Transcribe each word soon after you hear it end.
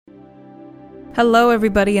Hello,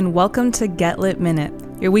 everybody, and welcome to Get Lit Minute,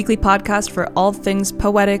 your weekly podcast for all things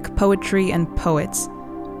poetic, poetry, and poets.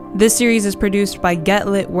 This series is produced by Get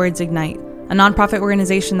Lit Words Ignite, a nonprofit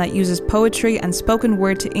organization that uses poetry and spoken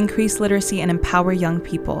word to increase literacy and empower young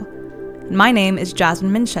people. My name is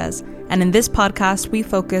Jasmine Minchez, and in this podcast, we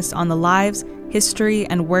focus on the lives, history,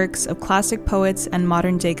 and works of classic poets and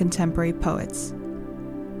modern-day contemporary poets.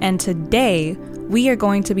 And today, we are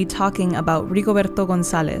going to be talking about Rigoberto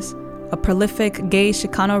Gonzalez, a prolific gay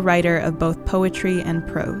Chicano writer of both poetry and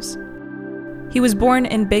prose. He was born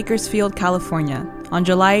in Bakersfield, California, on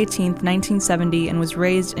July 18, 1970, and was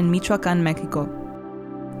raised in Michoacán, Mexico.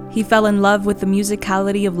 He fell in love with the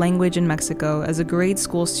musicality of language in Mexico as a grade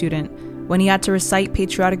school student when he had to recite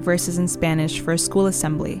patriotic verses in Spanish for a school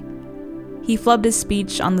assembly. He flubbed his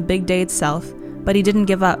speech on the big day itself, but he didn't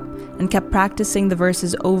give up and kept practicing the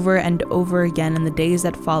verses over and over again in the days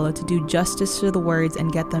that followed to do justice to the words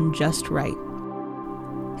and get them just right.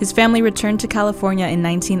 His family returned to California in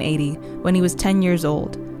 1980 when he was 10 years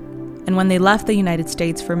old, and when they left the United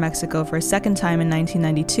States for Mexico for a second time in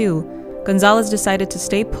 1992, Gonzalez decided to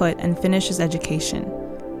stay put and finish his education.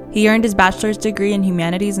 He earned his bachelor's degree in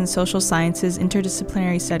Humanities and Social Sciences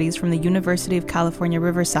Interdisciplinary Studies from the University of California,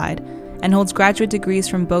 Riverside, and holds graduate degrees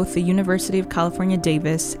from both the University of California,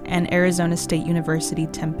 Davis and Arizona State University,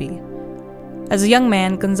 Tempe. As a young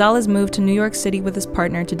man, Gonzalez moved to New York City with his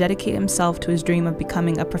partner to dedicate himself to his dream of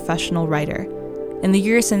becoming a professional writer. In the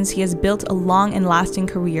years since, he has built a long and lasting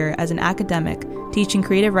career as an academic, teaching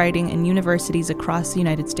creative writing in universities across the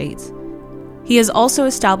United States. He has also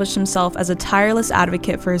established himself as a tireless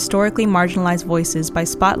advocate for historically marginalized voices by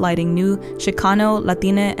spotlighting new Chicano,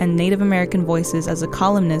 Latina, and Native American voices as a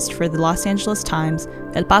columnist for the Los Angeles Times,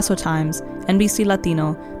 El Paso Times, NBC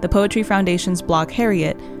Latino, the Poetry Foundation's blog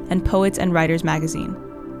Harriet, and Poets and Writers magazine.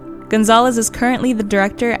 Gonzalez is currently the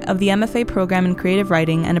director of the MFA program in creative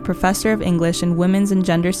writing and a professor of English and women's and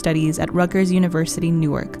gender studies at Rutgers University,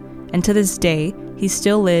 Newark, and to this day, he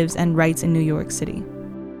still lives and writes in New York City.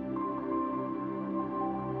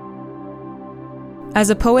 As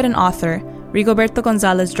a poet and author, Rigoberto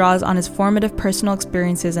Gonzalez draws on his formative personal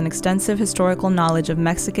experiences and extensive historical knowledge of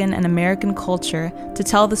Mexican and American culture to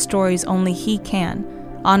tell the stories only he can,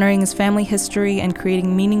 honoring his family history and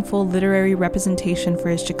creating meaningful literary representation for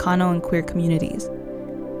his Chicano and queer communities.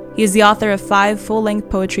 He is the author of 5 full-length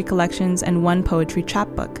poetry collections and 1 poetry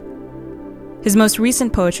chapbook. His most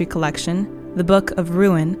recent poetry collection, The Book of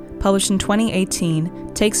Ruin, published in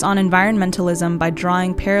 2018, takes on environmentalism by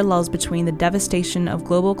drawing parallels between the devastation of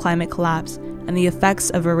global climate collapse and the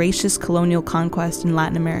effects of voracious colonial conquest in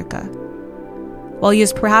Latin America. While he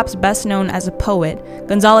is perhaps best known as a poet,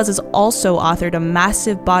 Gonzalez has also authored a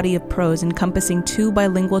massive body of prose encompassing 2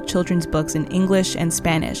 bilingual children's books in English and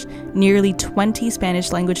Spanish, nearly 20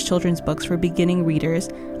 Spanish-language children's books for beginning readers,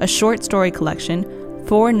 a short story collection,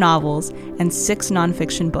 4 novels, and 6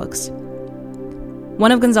 nonfiction books.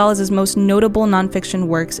 One of Gonzalez's most notable nonfiction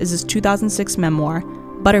works is his 2006 memoir,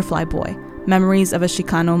 Butterfly Boy: Memories of a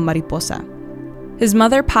Chicano Mariposa. His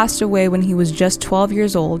mother passed away when he was just 12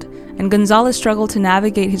 years old, and Gonzalez struggled to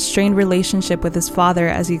navigate his strained relationship with his father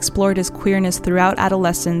as he explored his queerness throughout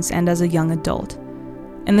adolescence and as a young adult.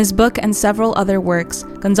 In this book and several other works,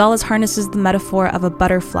 Gonzalez harnesses the metaphor of a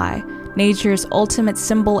butterfly, nature's ultimate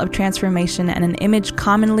symbol of transformation and an image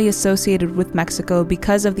commonly associated with Mexico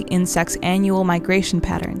because of the insect's annual migration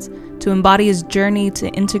patterns, to embody his journey to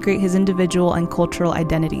integrate his individual and cultural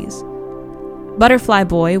identities. Butterfly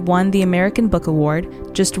Boy won the American Book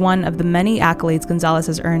Award, just one of the many accolades Gonzalez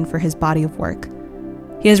has earned for his body of work.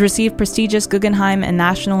 He has received prestigious Guggenheim and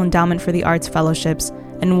National Endowment for the Arts fellowships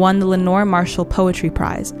and won the Lenore Marshall Poetry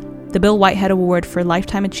Prize, the Bill Whitehead Award for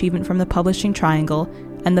Lifetime Achievement from the Publishing Triangle,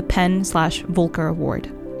 and the PEN/Volcker Award.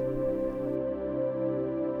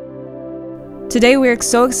 Today we are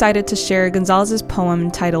so excited to share Gonzalez's poem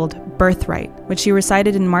entitled Birthright, which he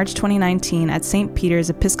recited in March 2019 at St.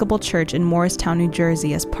 Peter's Episcopal Church in Morristown, New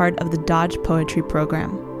Jersey as part of the Dodge Poetry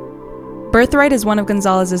Program. Birthright is one of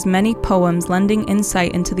Gonzalez's many poems lending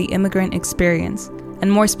insight into the immigrant experience,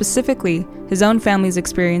 and more specifically, his own family's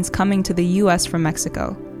experience coming to the U.S. from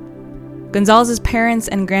Mexico. Gonzalez's parents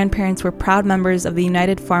and grandparents were proud members of the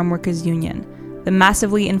United Farm Workers Union, the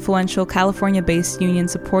massively influential California-based union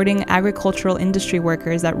supporting agricultural industry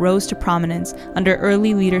workers that rose to prominence under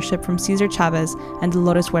early leadership from Cesar Chavez and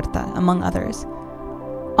Dolores Huerta, among others.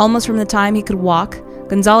 Almost from the time he could walk,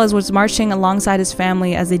 Gonzalez was marching alongside his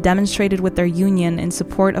family as they demonstrated with their union in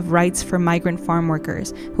support of rights for migrant farm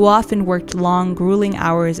workers, who often worked long, grueling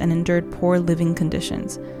hours and endured poor living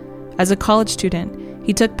conditions. As a college student,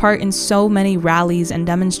 He took part in so many rallies and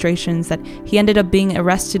demonstrations that he ended up being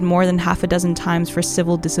arrested more than half a dozen times for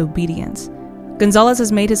civil disobedience. Gonzalez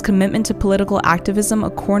has made his commitment to political activism a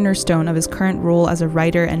cornerstone of his current role as a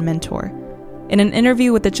writer and mentor. In an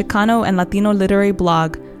interview with the Chicano and Latino literary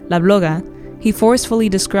blog, La Bloga, he forcefully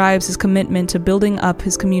describes his commitment to building up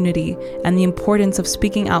his community and the importance of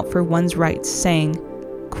speaking out for one's rights, saying,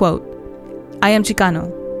 quote, "I am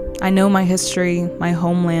Chicano. I know my history, my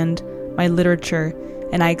homeland, my literature,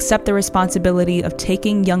 and I accept the responsibility of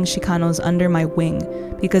taking young Chicanos under my wing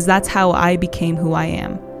because that's how I became who I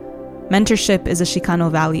am. Mentorship is a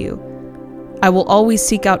Chicano value. I will always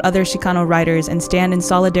seek out other Chicano writers and stand in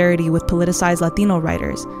solidarity with politicized Latino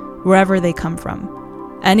writers, wherever they come from.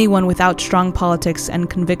 Anyone without strong politics and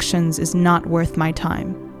convictions is not worth my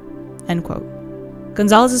time." End quote.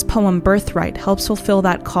 Gonzalez's poem Birthright helps fulfill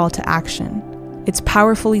that call to action. Its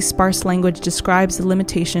powerfully sparse language describes the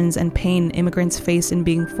limitations and pain immigrants face in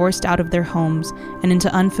being forced out of their homes and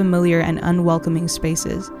into unfamiliar and unwelcoming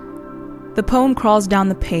spaces. The poem crawls down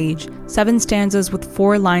the page, 7 stanzas with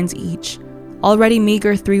 4 lines each. Already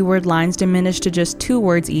meager 3-word lines diminish to just 2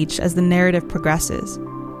 words each as the narrative progresses.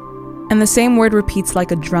 And the same word repeats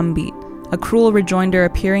like a drumbeat, a cruel rejoinder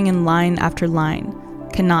appearing in line after line.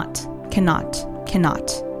 Cannot, cannot,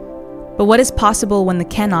 cannot. But what is possible when the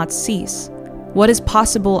cannots cease? What is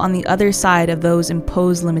possible on the other side of those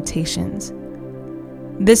imposed limitations?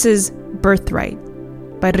 This is Birthright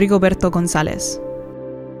by Rigoberto Gonzalez.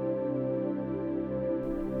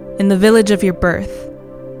 In the village of your birth,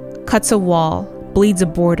 cuts a wall, bleeds a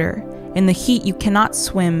border. In the heat you cannot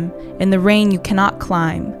swim, in the rain you cannot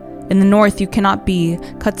climb. In the north you cannot be,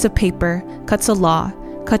 cuts a paper, cuts a law,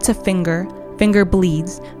 cuts a finger, finger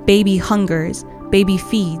bleeds, baby hungers, baby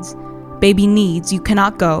feeds, baby needs, you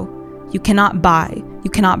cannot go, you cannot buy, you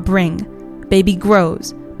cannot bring, baby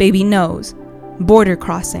grows, baby knows, border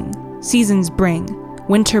crossing, seasons bring,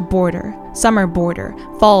 winter border, summer border,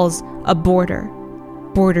 falls a border,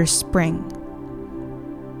 border spring.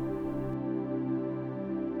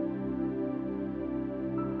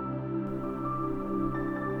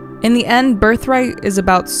 In the end, Birthright is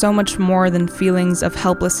about so much more than feelings of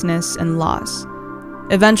helplessness and loss.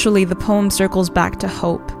 Eventually, the poem circles back to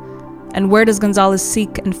hope. And where does Gonzalez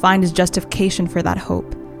seek and find his justification for that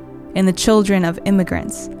hope? In the children of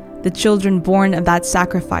immigrants, the children born of that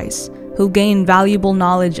sacrifice, who gain valuable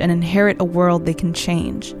knowledge and inherit a world they can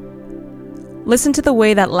change. Listen to the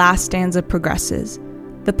way that last stanza progresses.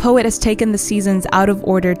 The poet has taken the seasons out of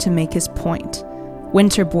order to make his point.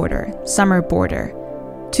 Winter border, summer border.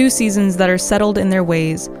 2 seasons that are settled in their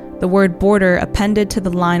ways, the word border appended to the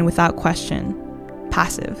line without question.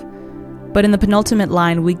 Passive. But in the penultimate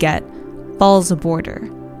line we get, falls a border.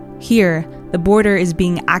 Here, the border is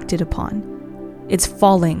being acted upon. It's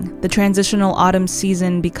falling, the transitional autumn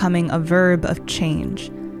season becoming a verb of change.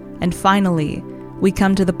 And finally, we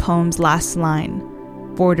come to the poem's last line,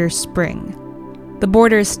 border spring. The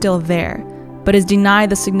border is still there, but is denied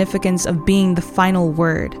the significance of being the final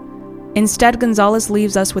word. Instead, Gonzalez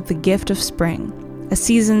leaves us with the gift of spring, a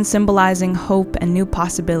season symbolizing hope and new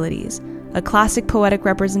possibilities, a classic poetic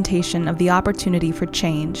representation of the opportunity for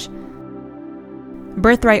change.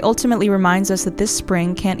 Birthright ultimately reminds us that this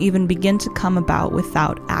spring can't even begin to come about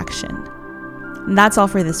without action. And that's all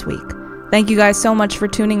for this week. Thank you guys so much for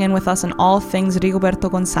tuning in with us on all things Rigoberto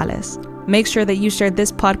Gonzalez. Make sure that you share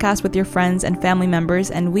this podcast with your friends and family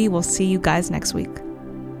members, and we will see you guys next week.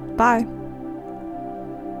 Bye.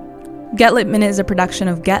 Get Lit Minute is a production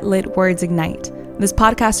of Get Lit Words Ignite. This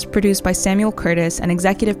podcast is produced by Samuel Curtis and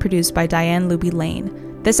executive produced by Diane Luby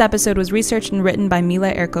Lane. This episode was researched and written by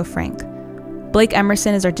Mila Erko Frank. Blake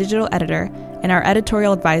Emerson is our digital editor, and our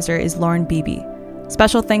editorial advisor is Lauren Beebe.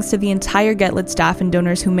 Special thanks to the entire Get Lit staff and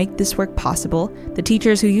donors who make this work possible, the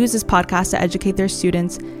teachers who use this podcast to educate their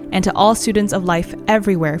students, and to all students of life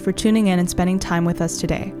everywhere for tuning in and spending time with us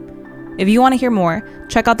today. If you want to hear more,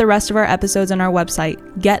 check out the rest of our episodes on our website,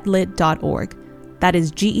 getlit.org. That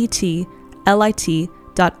is getlit.org.